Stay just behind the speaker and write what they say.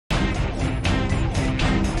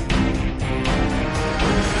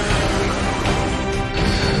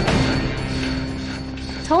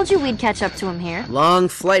Told you we'd catch up to him here. Long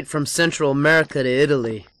flight from Central America to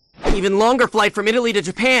Italy. Even longer flight from Italy to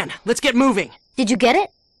Japan. Let's get moving. Did you get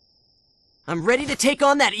it? I'm ready to take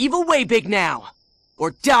on that evil Way-Big now.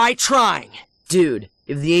 Or die trying. Dude,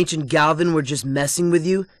 if the ancient Galvin were just messing with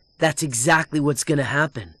you, that's exactly what's gonna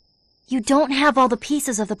happen. You don't have all the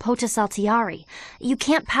pieces of the Potus Altiari. You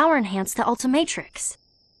can't power enhance the Ultimatrix.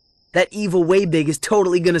 That evil Way-Big is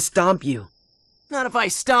totally gonna stomp you. Not if I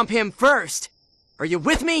stomp him first. Are you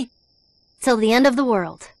with me? Till the end of the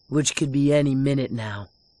world. Which could be any minute now.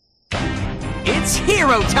 It's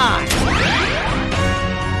hero time!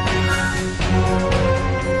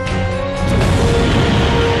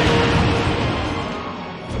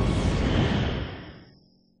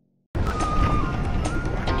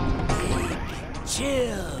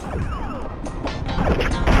 Chill.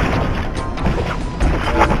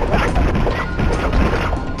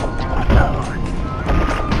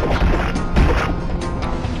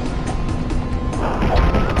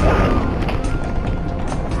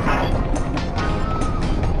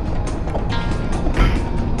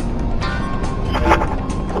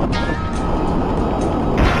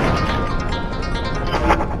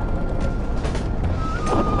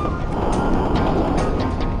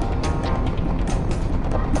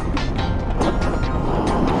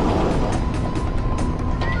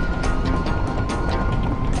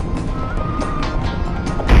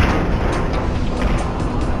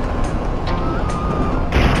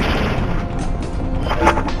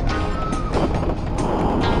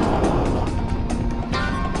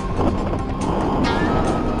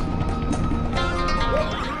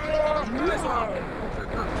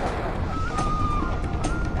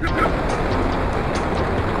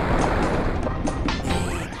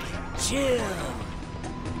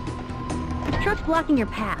 Truck's blocking your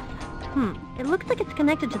path. It looks like it's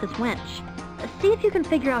connected to this winch. See if you can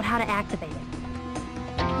figure out how to activate it.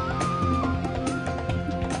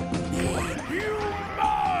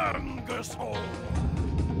 Humongous hole!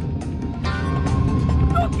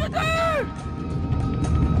 Look at that!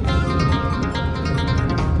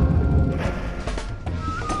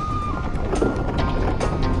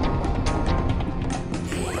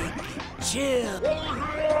 Chill.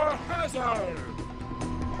 Hazard!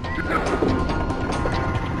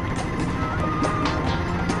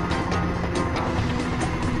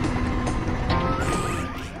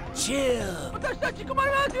 Chill. 私たち困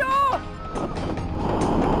りますよ!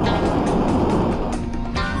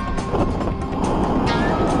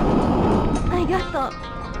 I got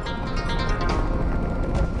the...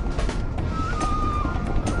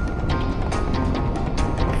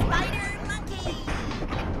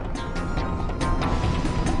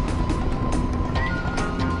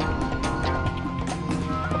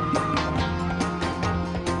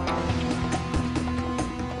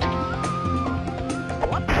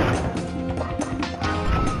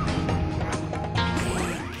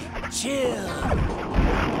 Chill.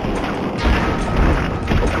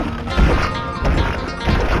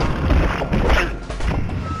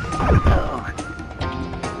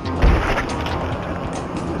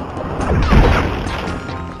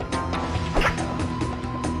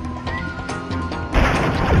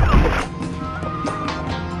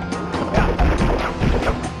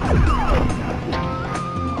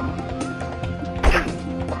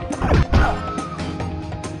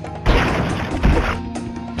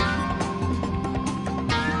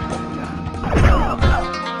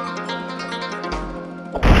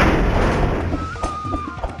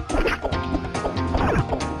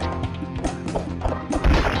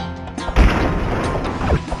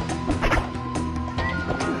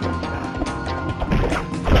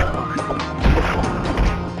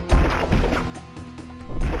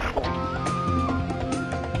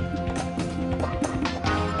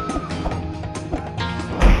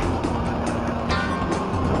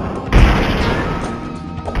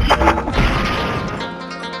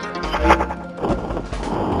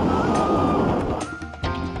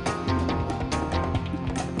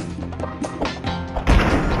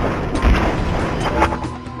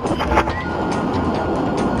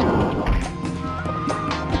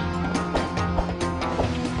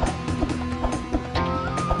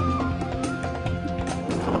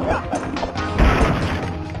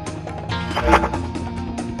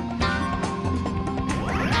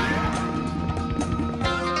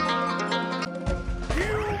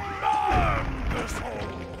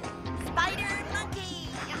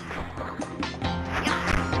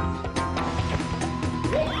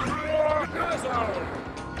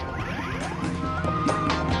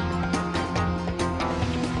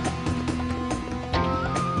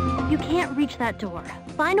 You can't reach that door.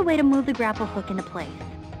 Find a way to move the grapple hook into place.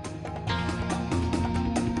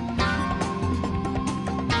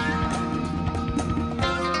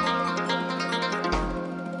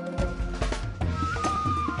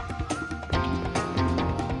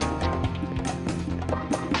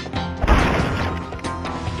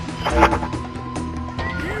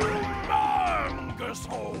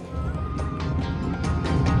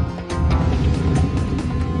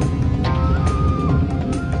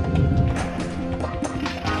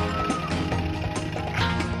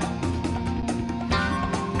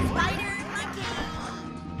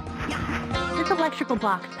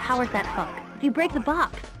 box powers that hook. If you break the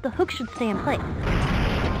box, the hook should stay in place.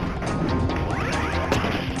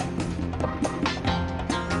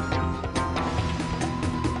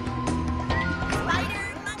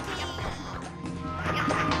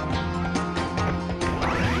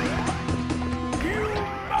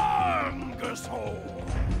 Humongous hole!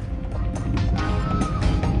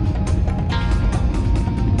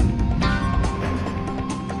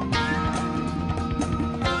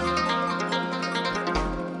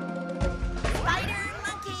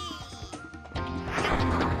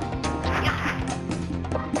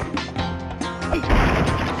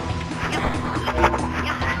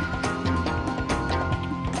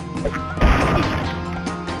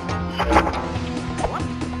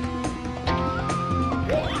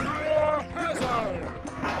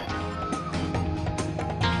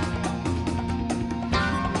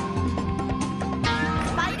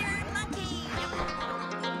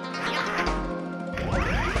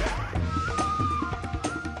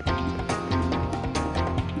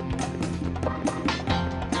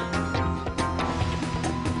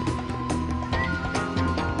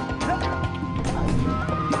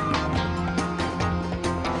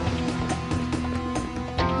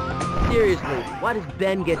 Seriously, why does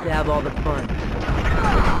Ben get to have all the fun?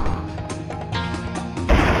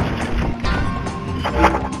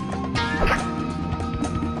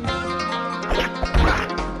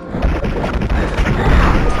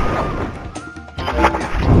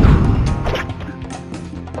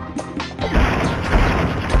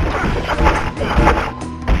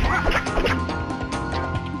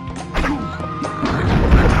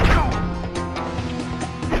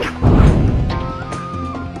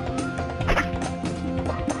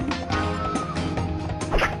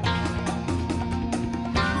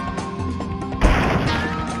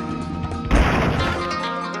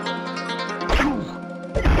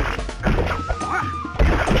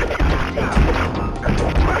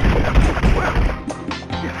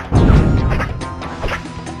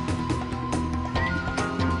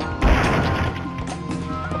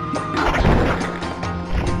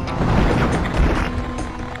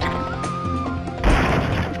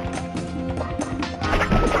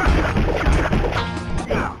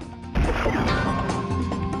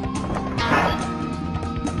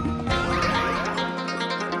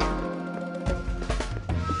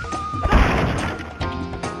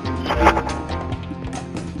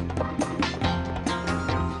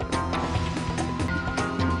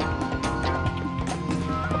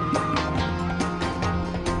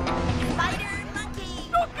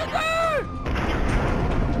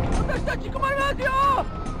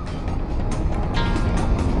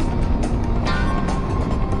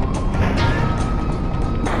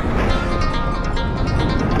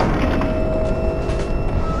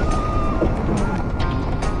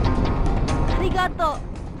 Arigato!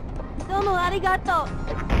 Domo arigato!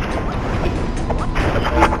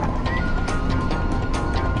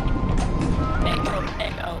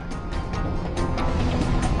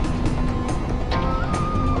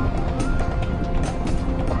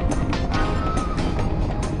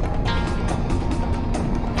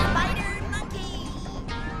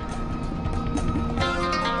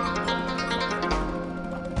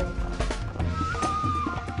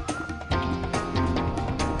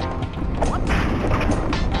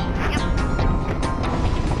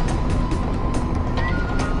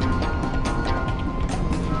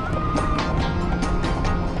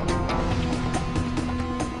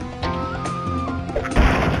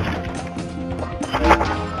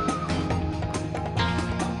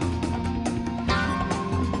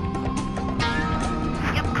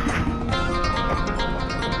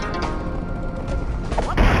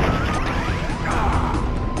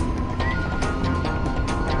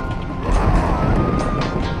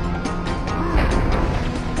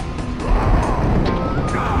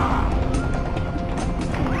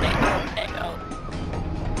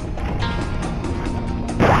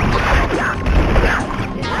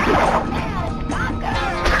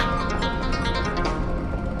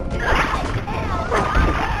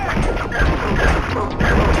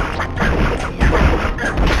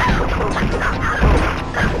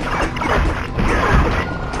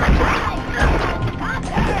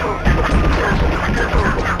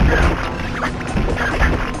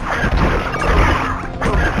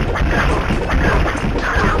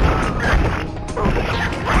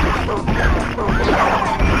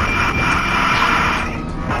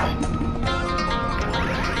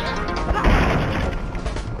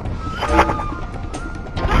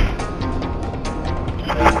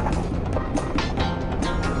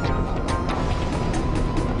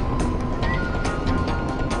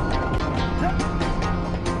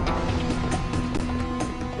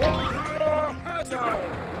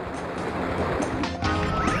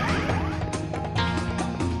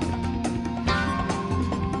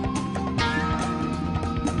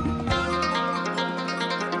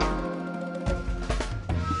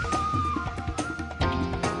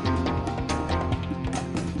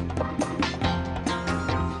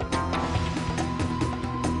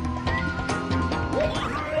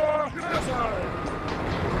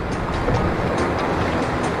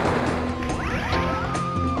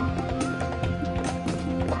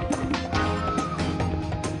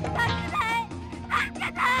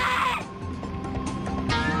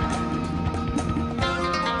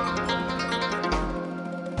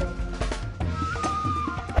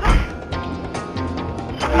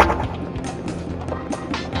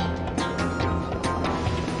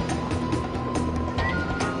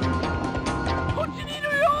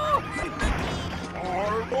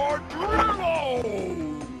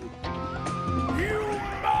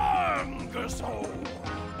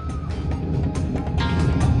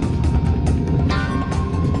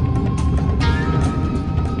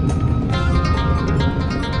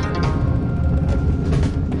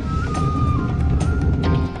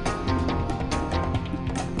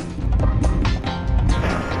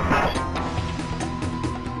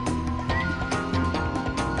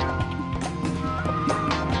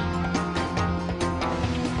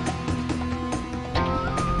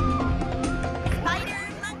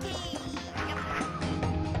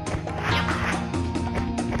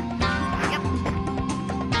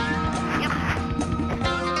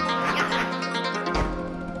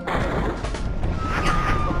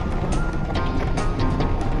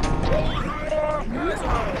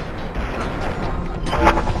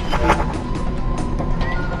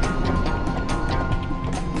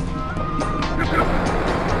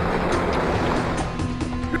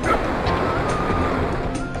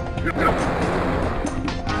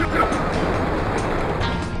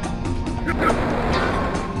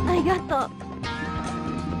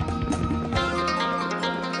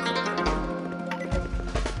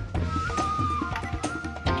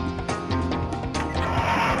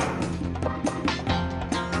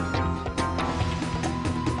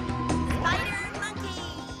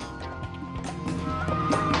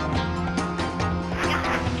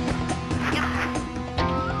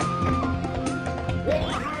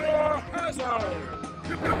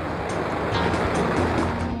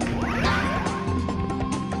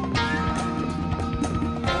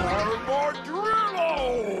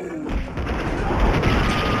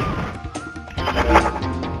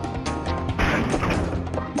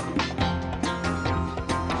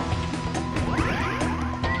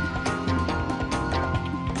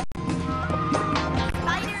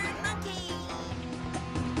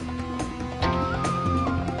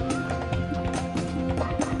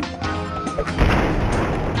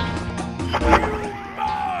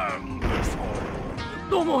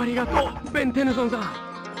 どうもありがとう、ベン・テヌソンさん。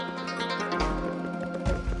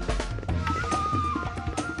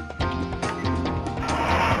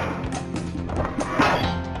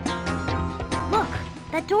Look,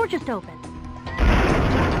 that door just opened.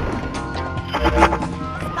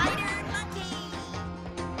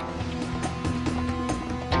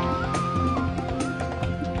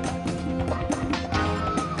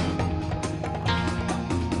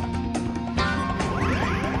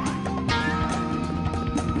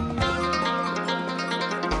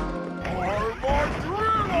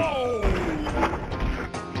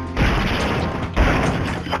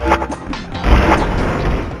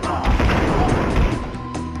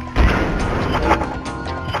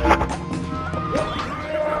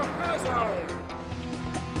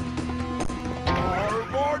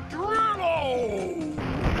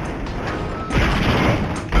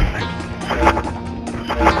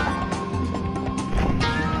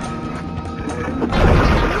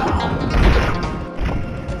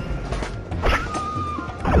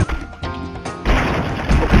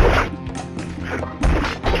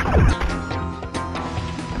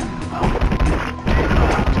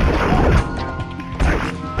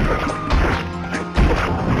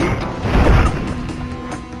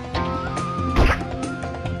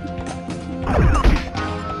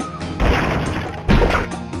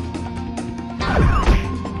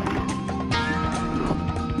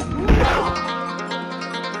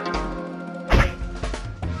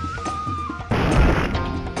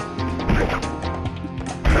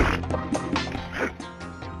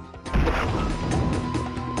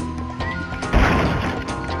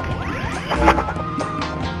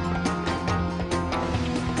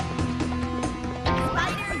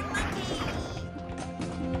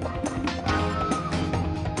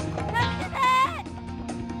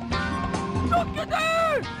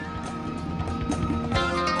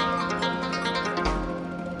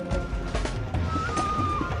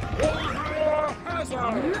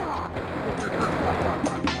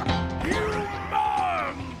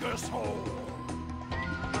 Humongous hole!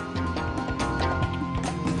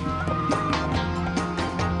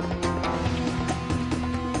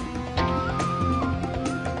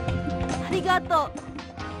 ありがとう。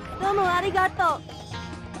どうもありがとう。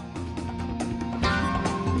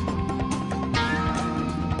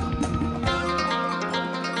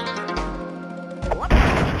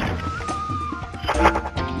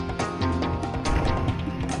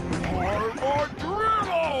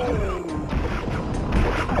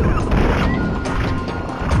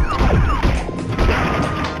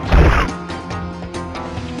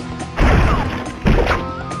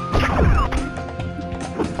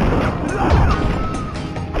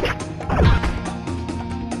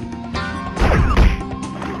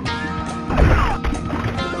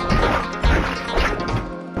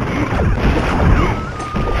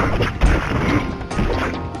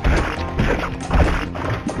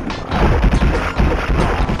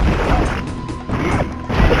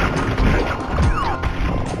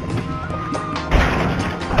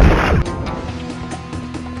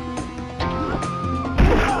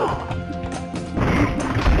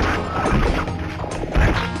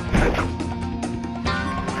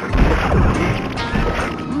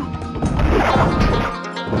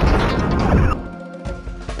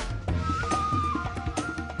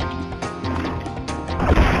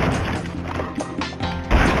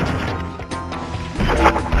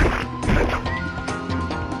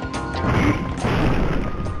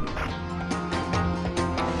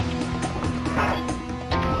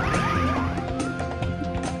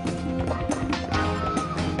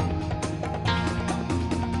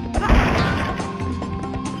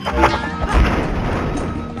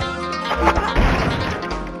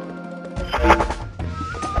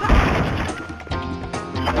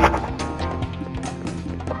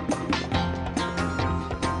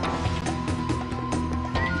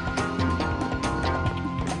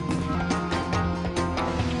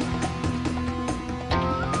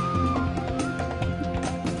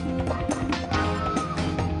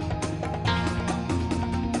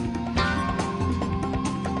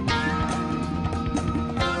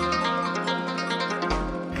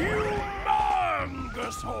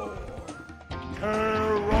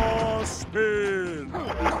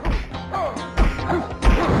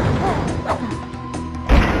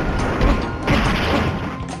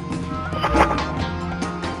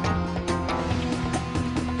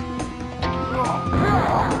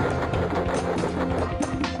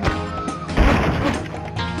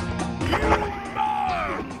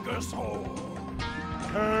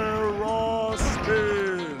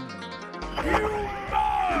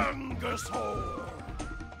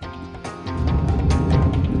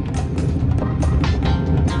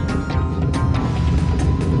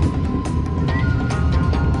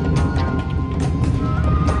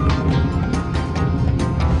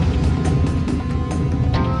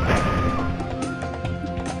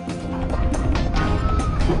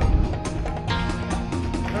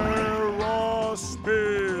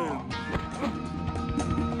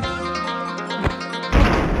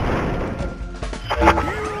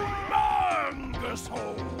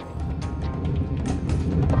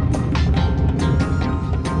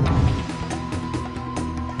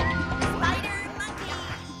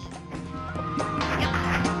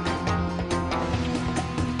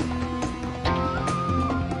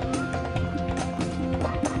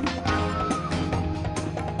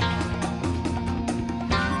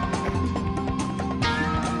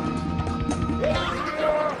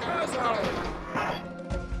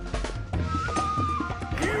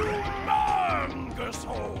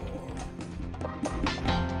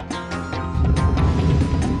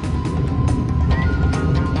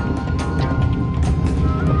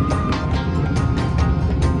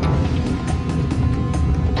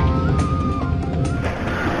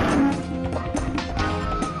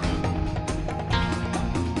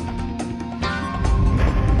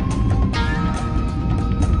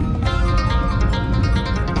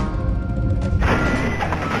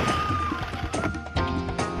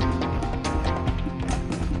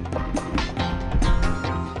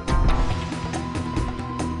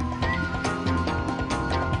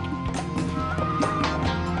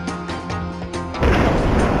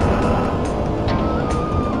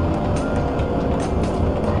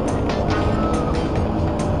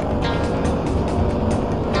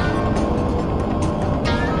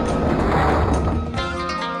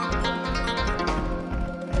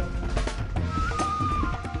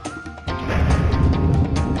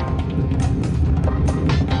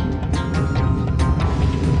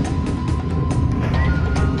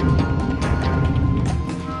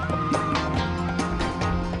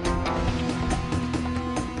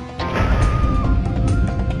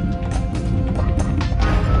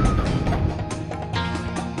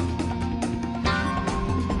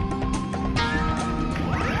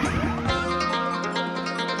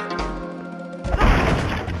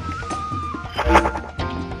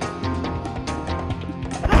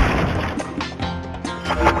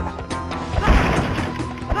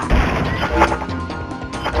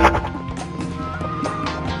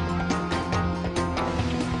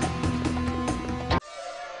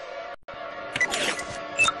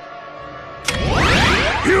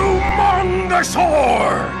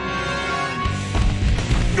Dinosaur!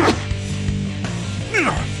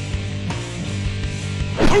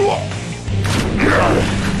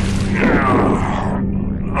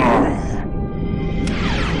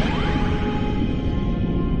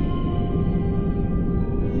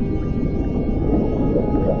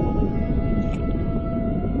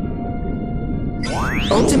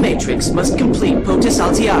 Ultimatrix must complete POTUS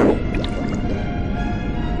Altiari.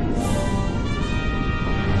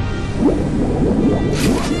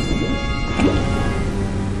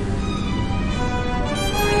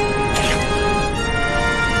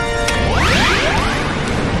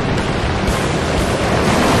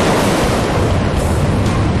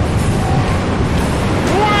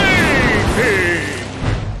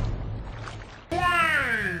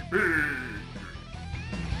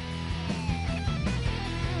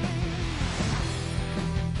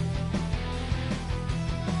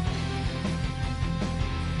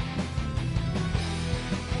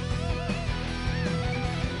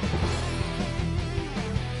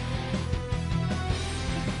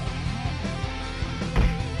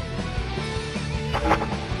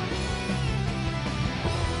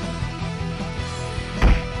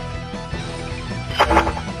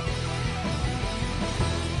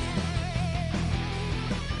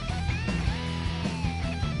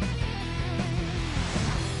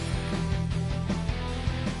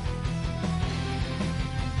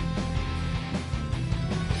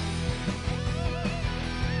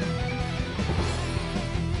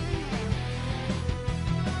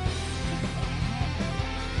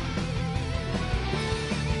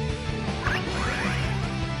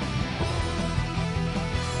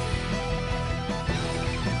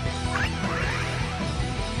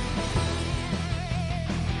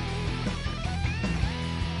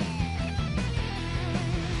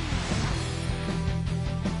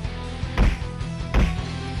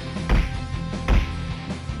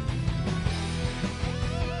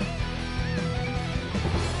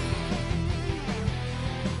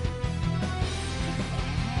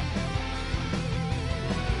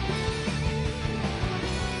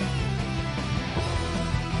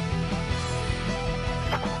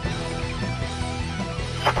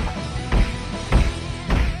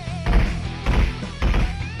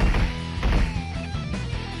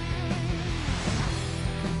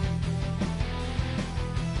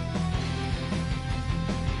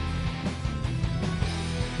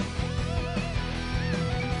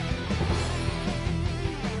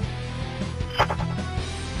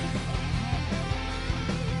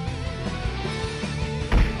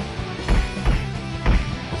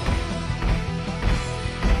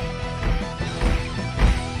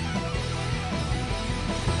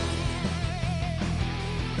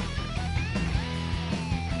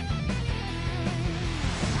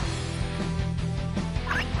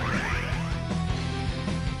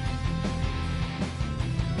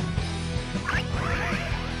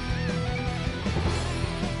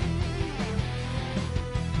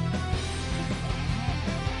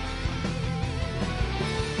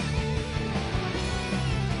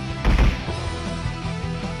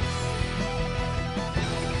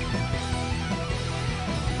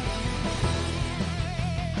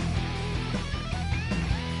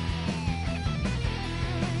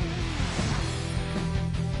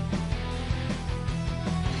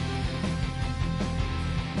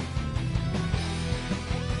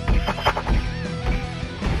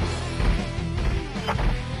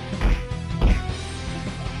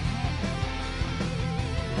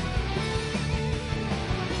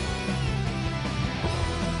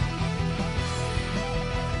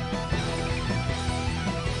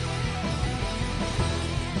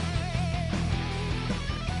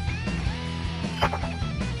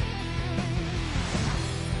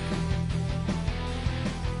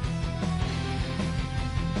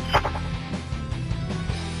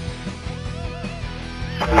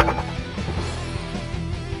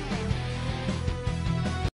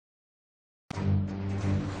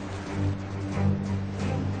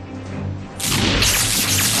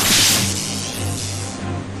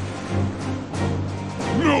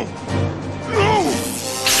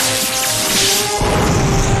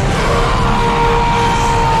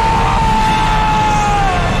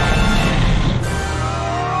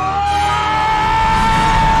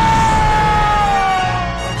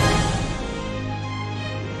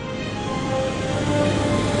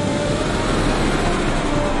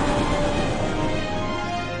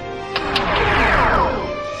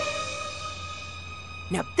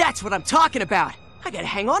 Now that's what I'm talking about! I gotta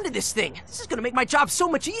hang on to this thing. This is gonna make my job so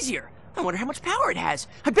much easier. I wonder how much power it has.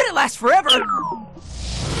 I bet it lasts forever!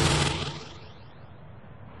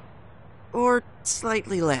 Or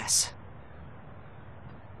slightly less.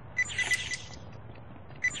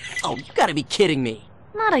 Oh, you gotta be kidding me.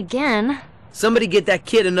 Not again. Somebody get that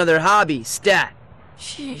kid another hobby, stat.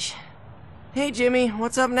 Sheesh. Hey, Jimmy,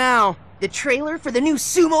 what's up now? The trailer for the new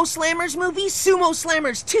Sumo Slammers movie, Sumo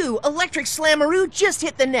Slammers 2 Electric Slammaroo, just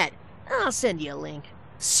hit the net. I'll send you a link.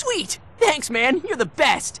 Sweet! Thanks, man. You're the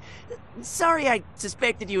best. Sorry I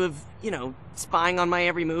suspected you of, spying on my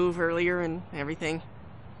every move earlier and everything.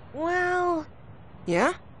 Well,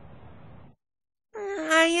 Yeah?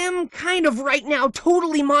 I am kind of right now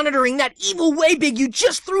totally monitoring that evil Waybig you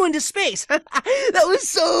just threw into space. That was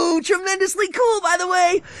so tremendously cool, by the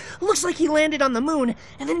way. Looks like he landed on the moon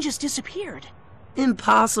and then just disappeared.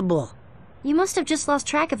 Impossible. You must have just lost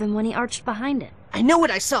track of him when he arched behind it. I know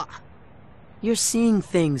what I saw. You're seeing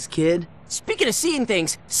things, kid. Speaking of seeing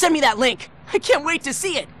things, send me that link. I can't wait to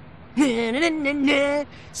see it.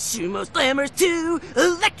 Sumo Slammers 2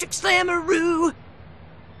 Electric Slammaroo.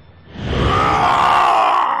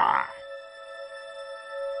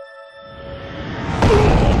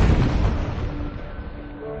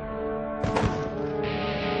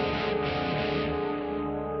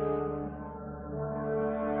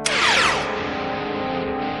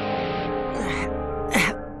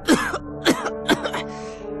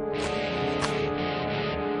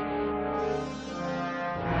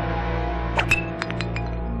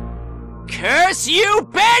 Curse you,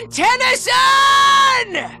 Ben Tennyson!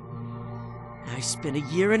 I spent a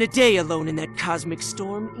year and a day alone in that cosmic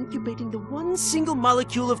storm, incubating the one single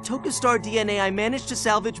molecule of Tokastar DNA I managed to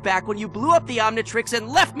salvage back when you blew up the Omnitrix and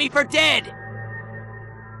left me for dead!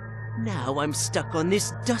 Now I'm stuck on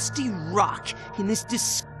this dusty rock in this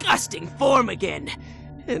disgusting form again,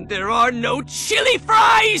 and there are no chili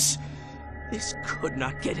fries! This could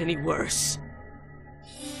not get any worse.